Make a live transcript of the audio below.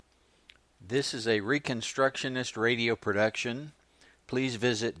This is a Reconstructionist radio production. Please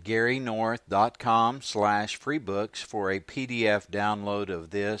visit GaryNorth.com/freebooks for a PDF download of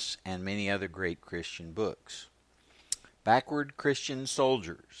this and many other great Christian books. Backward Christian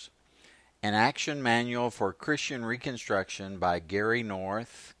Soldiers, an action manual for Christian Reconstruction by Gary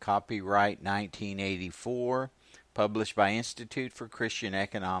North, copyright 1984, published by Institute for Christian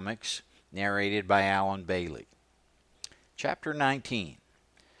Economics, narrated by Alan Bailey. Chapter 19.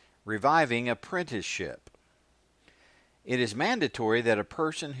 Reviving Apprenticeship. It is mandatory that a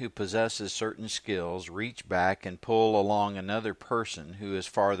person who possesses certain skills reach back and pull along another person who is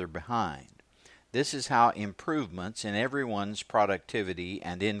farther behind. This is how improvements in everyone's productivity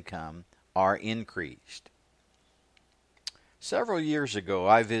and income are increased. Several years ago,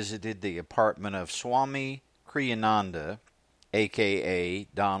 I visited the apartment of Swami Kriyananda, a.k.a.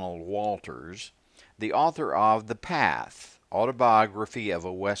 Donald Walters, the author of The Path, Autobiography of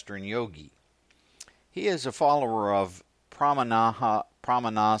a Western Yogi. He is a follower of Pramanasa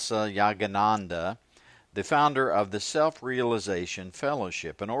Yogananda, the founder of the Self-Realization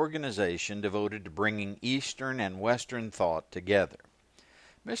Fellowship, an organization devoted to bringing Eastern and Western thought together.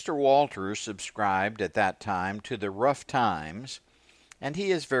 Mr. Walters subscribed at that time to the Rough Times, and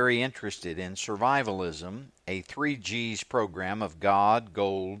he is very interested in survivalism, a 3Gs program of God,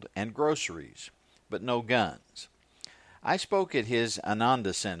 gold, and groceries, but no guns. I spoke at his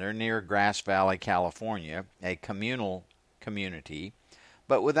Ananda Center near Grass Valley, California, a communal community,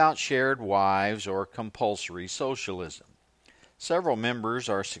 but without shared wives or compulsory socialism. Several members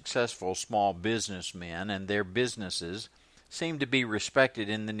are successful small businessmen, and their businesses seem to be respected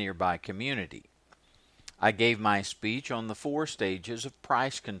in the nearby community. I gave my speech on the 4 stages of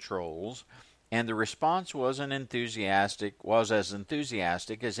price controls, and the response was as enthusiastic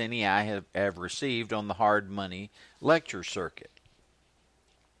as any I have received on the hard money lecture circuit.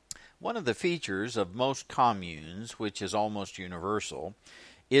 One of the features of most communes, which is almost universal,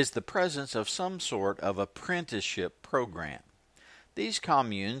 is the presence of some sort of apprenticeship program. These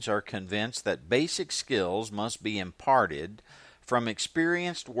communes are convinced that basic skills must be imparted from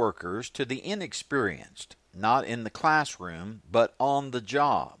experienced workers to the inexperienced, not in the classroom, but on the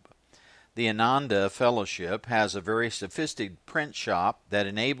job. The Ananda Fellowship has a very sophisticated print shop that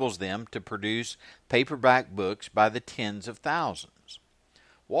enables them to produce paperback books by the tens of thousands.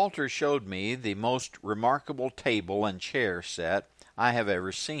 Walter showed me the most remarkable table and chair set I have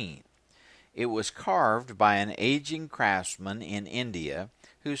ever seen. It was carved by an aging craftsman in India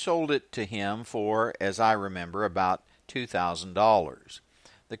who sold it to him for, as I remember, about $2,000.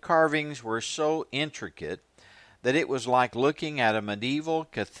 The carvings were so intricate that it was like looking at a medieval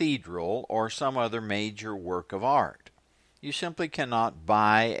cathedral or some other major work of art. You simply cannot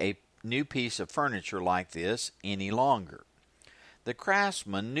buy a new piece of furniture like this any longer. The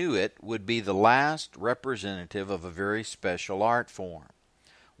craftsman knew it would be the last representative of a very special art form.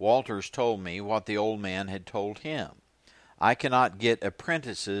 Walters told me what the old man had told him. I cannot get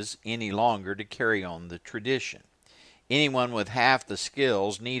apprentices any longer to carry on the tradition. Anyone with half the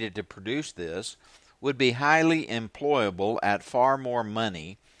skills needed to produce this would be highly employable at far more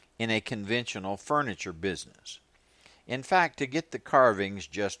money in a conventional furniture business. In fact, to get the carvings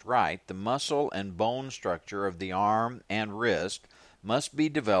just right, the muscle and bone structure of the arm and wrist must be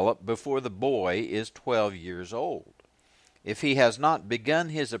developed before the boy is 12 years old. If he has not begun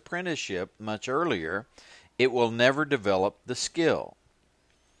his apprenticeship much earlier, it will never develop the skill.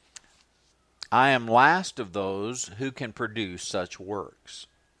 I am last of those who can produce such works.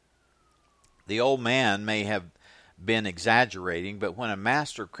 The old man may have been exaggerating, but when a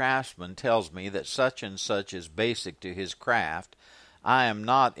master craftsman tells me that such and such is basic to his craft, I am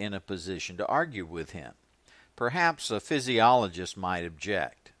not in a position to argue with him. Perhaps a physiologist might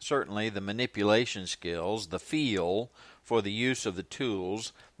object. Certainly the manipulation skills, the feel for the use of the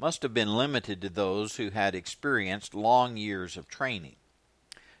tools, must have been limited to those who had experienced long years of training.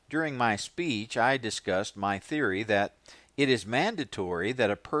 During my speech, I discussed my theory that it is mandatory that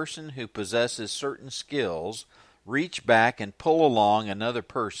a person who possesses certain skills reach back and pull along another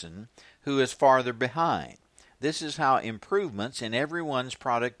person who is farther behind. This is how improvements in everyone's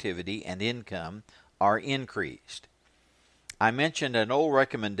productivity and income are increased. I mentioned an old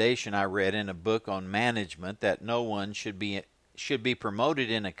recommendation I read in a book on management that no one should be promoted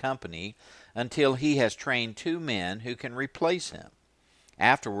in a company until he has trained 2 men who can replace him.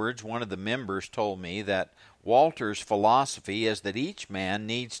 Afterwards, one of the members told me that Walter's philosophy is that each man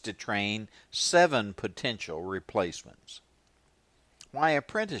needs to train 7 potential replacements. Why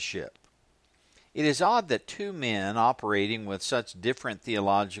apprenticeship? It is odd that 2 men operating with such different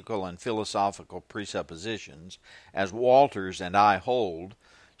theological and philosophical presuppositions as Walters and I hold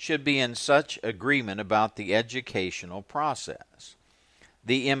should be in such agreement about the educational process.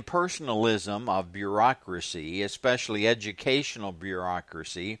 The impersonalism of bureaucracy, especially educational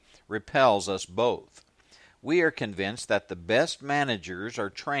bureaucracy, repels us both. We are convinced that the best managers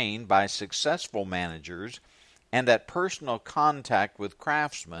are trained by successful managers, and that personal contact with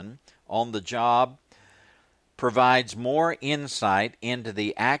craftsmen on the job provides more insight into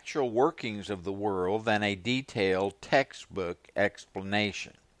the actual workings of the world than a detailed textbook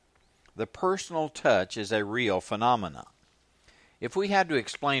explanation. The personal touch is a real phenomenon. If we had to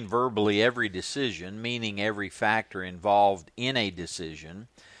explain verbally every decision, meaning every factor involved in a decision,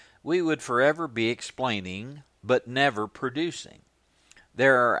 we would forever be explaining but never producing.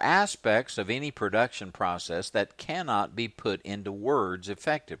 There are aspects of any production process that cannot be put into words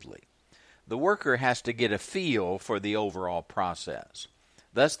effectively. The worker has to get a feel for the overall process.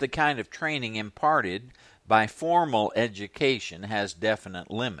 Thus, the kind of training imparted by formal education has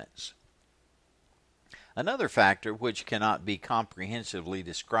definite limits. Another factor which cannot be comprehensively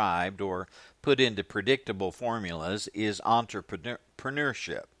described or put into predictable formulas is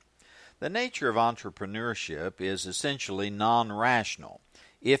entrepreneurship. The nature of entrepreneurship is essentially non-rational,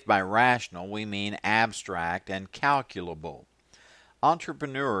 if by rational we mean abstract and calculable.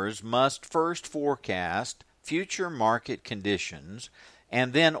 Entrepreneurs must first forecast future market conditions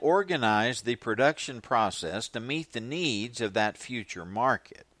and then organize the production process to meet the needs of that future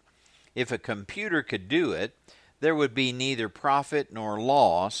market. If a computer could do it, there would be neither profit nor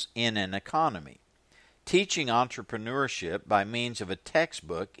loss in an economy. Teaching entrepreneurship by means of a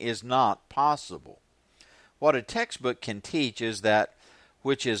textbook is not possible. What a textbook can teach is that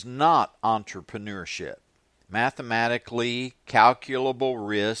which is not entrepreneurship: mathematically calculable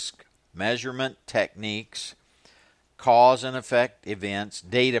risk, measurement techniques, cause and effect events,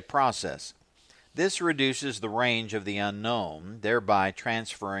 data processing. This reduces the range of the unknown, thereby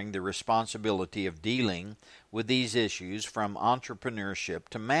transferring the responsibility of dealing with these issues from entrepreneurship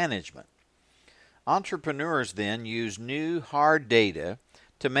to management. Entrepreneurs then use new hard data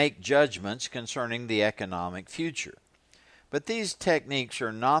to make judgments concerning the economic future. But these techniques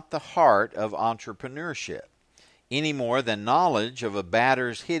are not the heart of entrepreneurship, any more than knowledge of a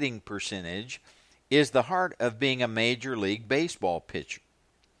batter's hitting percentage is the heart of being a Major League Baseball pitcher.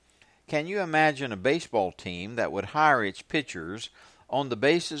 Can you imagine a baseball team that would hire its pitchers on the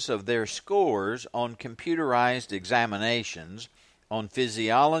basis of their scores on computerized examinations on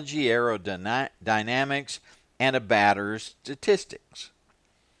physiology, aerodynamics, and a batter's statistics?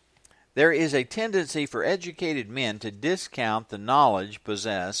 There is a tendency for educated men to discount the knowledge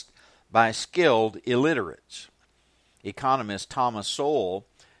possessed by skilled illiterates. Economist Thomas Sowell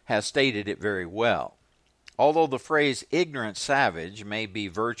has stated it very well. Although the phrase ignorant savage may be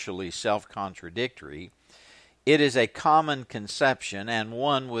virtually self-contradictory, it is a common conception and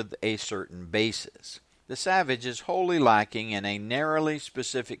one with a certain basis. The savage is wholly lacking in a narrowly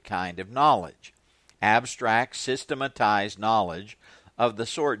specific kind of knowledge, abstract, systematized knowledge of the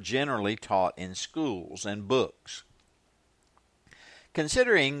sort generally taught in schools and books.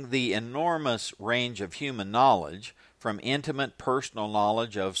 Considering the enormous range of human knowledge, from intimate personal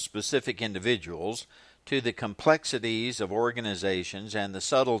knowledge of specific individuals to the complexities of organizations and the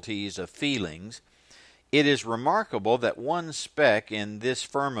subtleties of feelings, it is remarkable that one speck in this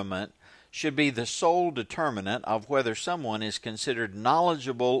firmament should be the sole determinant of whether someone is considered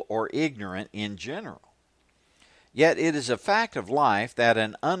knowledgeable or ignorant in general. Yet it is a fact of life that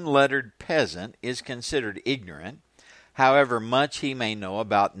an unlettered peasant is considered ignorant, however much he may know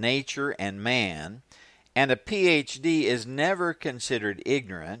about nature and man, and a Ph.D. is never considered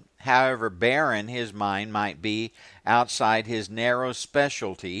ignorant, however barren his mind might be outside his narrow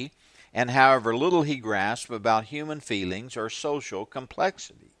specialty, and however little he grasps about human feelings or social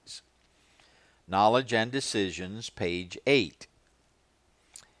complexities. Knowledge and Decisions, page 8.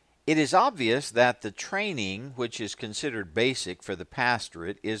 It is obvious that the training which is considered basic for the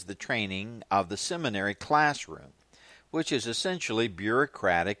pastorate is the training of the seminary classroom, which is essentially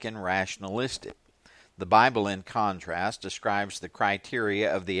bureaucratic and rationalistic. The Bible, in contrast, describes the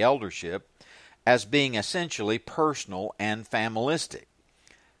criteria of the eldership as being essentially personal and familistic.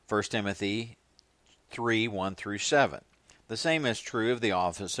 1 Timothy 3, 1-7. The same is true of the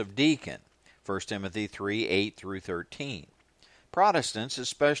office of deacon. 1 Timothy 3, 8-13. Protestants,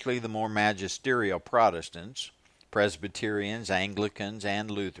 especially the more magisterial Protestants, Presbyterians, Anglicans, and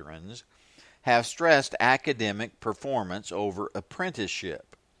Lutherans, have stressed academic performance over apprenticeship.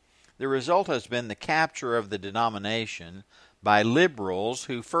 The result has been the capture of the denomination by liberals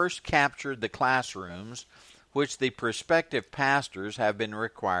who first captured the classrooms which the prospective pastors have been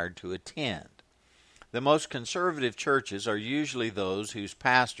required to attend. The most conservative churches are usually those whose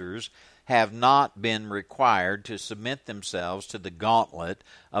pastors have not been required to submit themselves to the gauntlet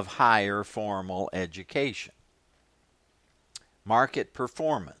of higher formal education. Market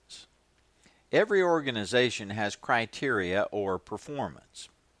performance. Every organization has criteria or performance.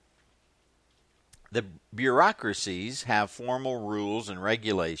 The bureaucracies have formal rules and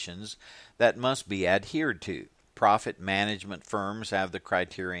regulations that must be adhered to. Profit management firms have the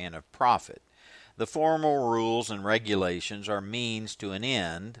criterion of profit. The formal rules and regulations are means to an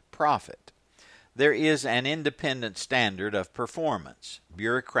end, profit. There is an independent standard of performance.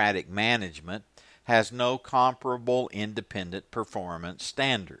 Bureaucratic management has no comparable independent performance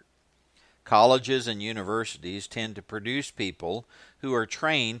standard. Colleges and universities tend to produce people who are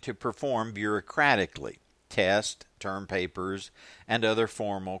trained to perform bureaucratically, test, term papers, and other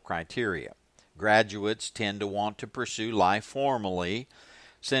formal criteria. Graduates tend to want to pursue life formally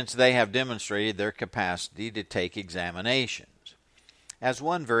since they have demonstrated their capacity to take examinations. As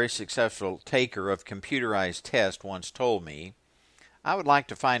one very successful taker of computerized tests once told me, I would like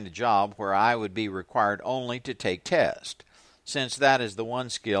to find a job where I would be required only to take tests, since that is the one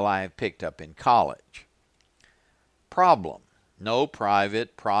skill I have picked up in college. Problem. No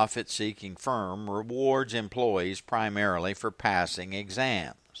private, profit-seeking firm rewards employees primarily for passing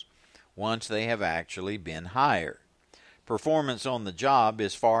exams, once they have actually been hired. Performance on the job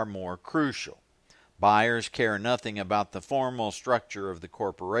is far more crucial. Buyers care nothing about the formal structure of the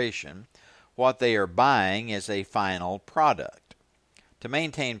corporation. What they are buying is a final product. To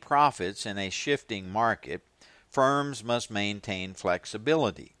maintain profits in a shifting market, firms must maintain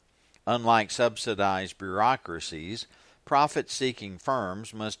flexibility. Unlike subsidized bureaucracies, profit-seeking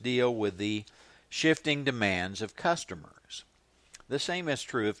firms must deal with the shifting demands of customers. The same is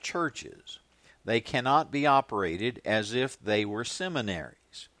true of churches. They cannot be operated as if they were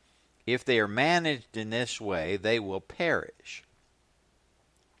seminaries. If they are managed in this way, they will perish.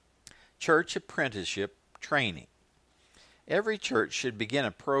 Church apprenticeship training. Every church should begin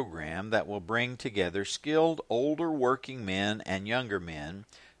a program that will bring together skilled older working men and younger men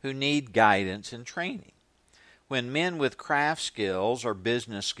who need guidance and training. When men with craft skills or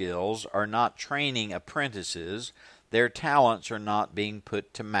business skills are not training apprentices, their talents are not being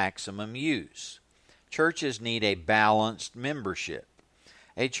put to maximum use. Churches need a balanced membership.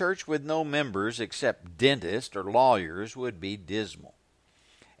 A church with no members except dentists or lawyers would be dismal.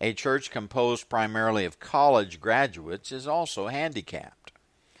 A church composed primarily of college graduates is also handicapped.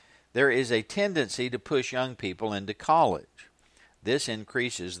 There is a tendency to push young people into college. This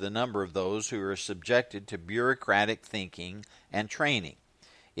increases the number of those who are subjected to bureaucratic thinking and training.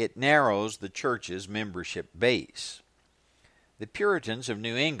 It narrows the church's membership base. The Puritans of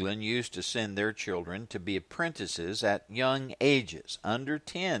New England used to send their children to be apprentices at young ages, under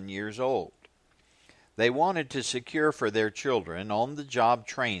 10 years old. They wanted to secure for their children on-the-job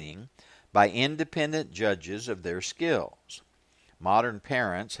training by independent judges of their skills. Modern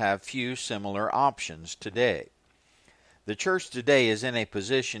parents have few similar options today. The church today is in a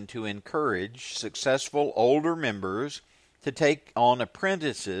position to encourage successful older members to take on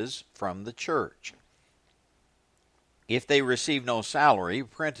apprentices from the church. If they receive no salary,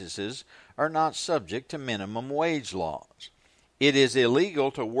 apprentices are not subject to minimum wage laws. It is illegal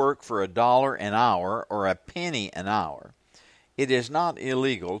to work for $1 an hour or a penny an hour. It is not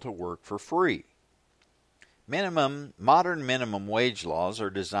illegal to work for free. Modern minimum wage laws are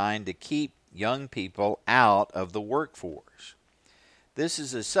designed to keep young people out of the workforce. This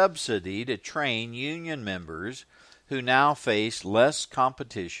is a subsidy to train union members who now face less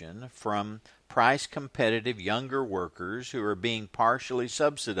competition from price-competitive younger workers who are being partially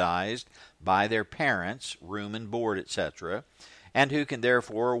subsidized by their parents, room and board, etc., and who can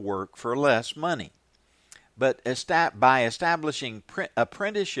therefore work for less money. But by establishing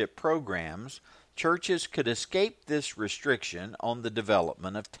apprenticeship programs, churches could escape this restriction on the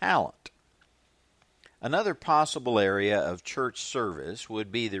development of talent. Another possible area of church service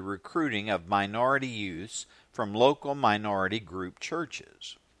would be the recruiting of minority youths from local minority group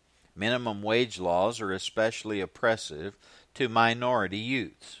churches. Minimum wage laws are especially oppressive to minority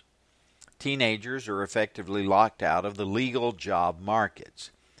youths. Teenagers are effectively locked out of the legal job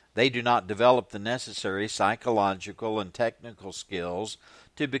markets. They do not develop the necessary psychological and technical skills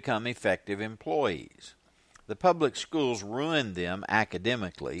to become effective employees. The public schools ruin them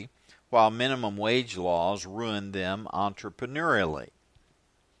academically, while minimum wage laws ruin them entrepreneurially.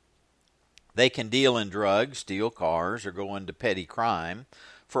 They can deal in drugs, steal cars, or go into petty crime,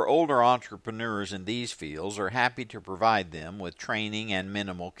 for older entrepreneurs in these fields are happy to provide them with training and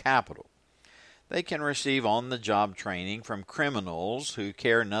minimal capital. They can receive on-the-job training from criminals who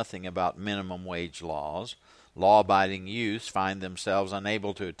care nothing about minimum wage laws. Law-abiding youths find themselves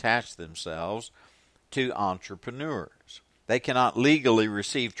unable to attach themselves to entrepreneurs. They cannot legally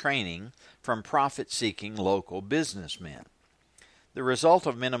receive training from profit-seeking local businessmen. The result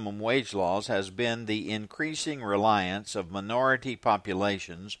of minimum wage laws has been the increasing reliance of minority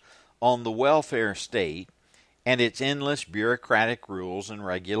populations on the welfare state and its endless bureaucratic rules and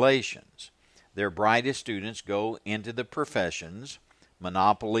regulations. Their brightest students go into the professions,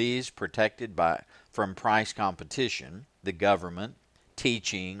 monopolies protected from price competition, the government,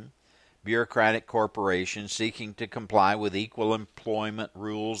 teaching, bureaucratic corporations seeking to comply with equal employment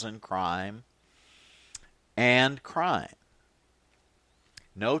rules and crime.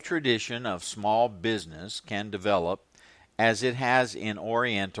 No tradition of small business can develop as it has in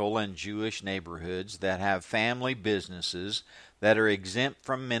Oriental and Jewish neighborhoods that have family businesses that are exempt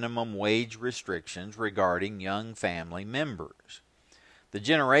from minimum wage restrictions regarding young family members. The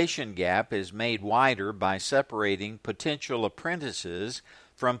generation gap is made wider by separating potential apprentices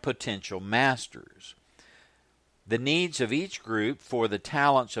from potential masters. The needs of each group for the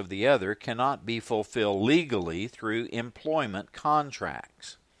talents of the other cannot be fulfilled legally through employment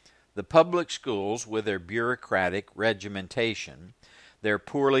contracts. The public schools, with their bureaucratic regimentation, their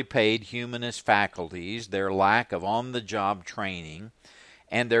poorly paid humanist faculties, their lack of on-the-job training,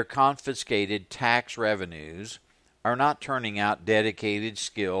 and their confiscated tax revenues, are not turning out dedicated,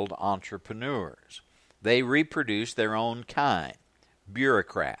 skilled entrepreneurs. They reproduce their own kind,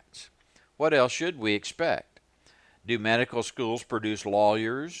 bureaucrats. What else should we expect? Do medical schools produce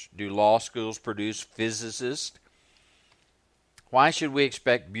lawyers? Do law schools produce physicists? Why should we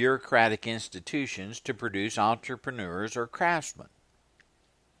expect bureaucratic institutions to produce entrepreneurs or craftsmen?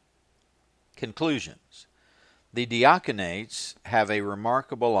 Conclusions. The diaconates have a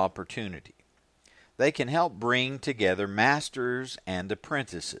remarkable opportunity. They can help bring together masters and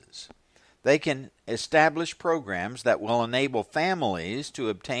apprentices. They can establish programs that will enable families to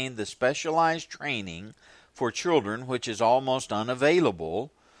obtain the specialized training for children which is almost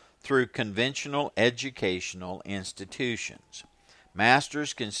unavailable through conventional educational institutions.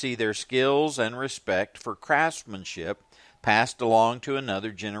 Masters can see their skills and respect for craftsmanship passed along to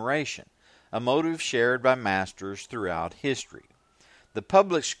another generation, a motive shared by masters throughout history. The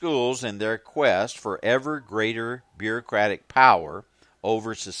public schools, in their quest for ever greater bureaucratic power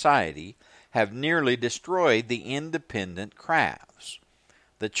over society, have nearly destroyed the independent crafts.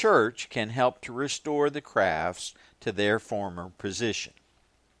 The church can help to restore the crafts to their former position.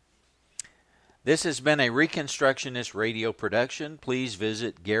 This has been a Reconstructionist radio production. Please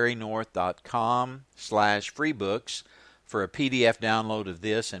visit GaryNorth.com/freebooks for a PDF download of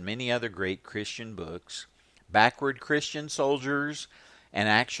this and many other great Christian books. Backward Christian Soldiers, an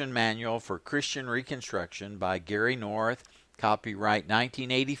Action Manual for Christian Reconstruction by Gary North, copyright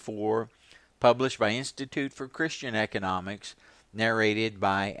 1984, published by Institute for Christian Economics, narrated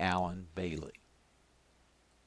by Alan Bailey.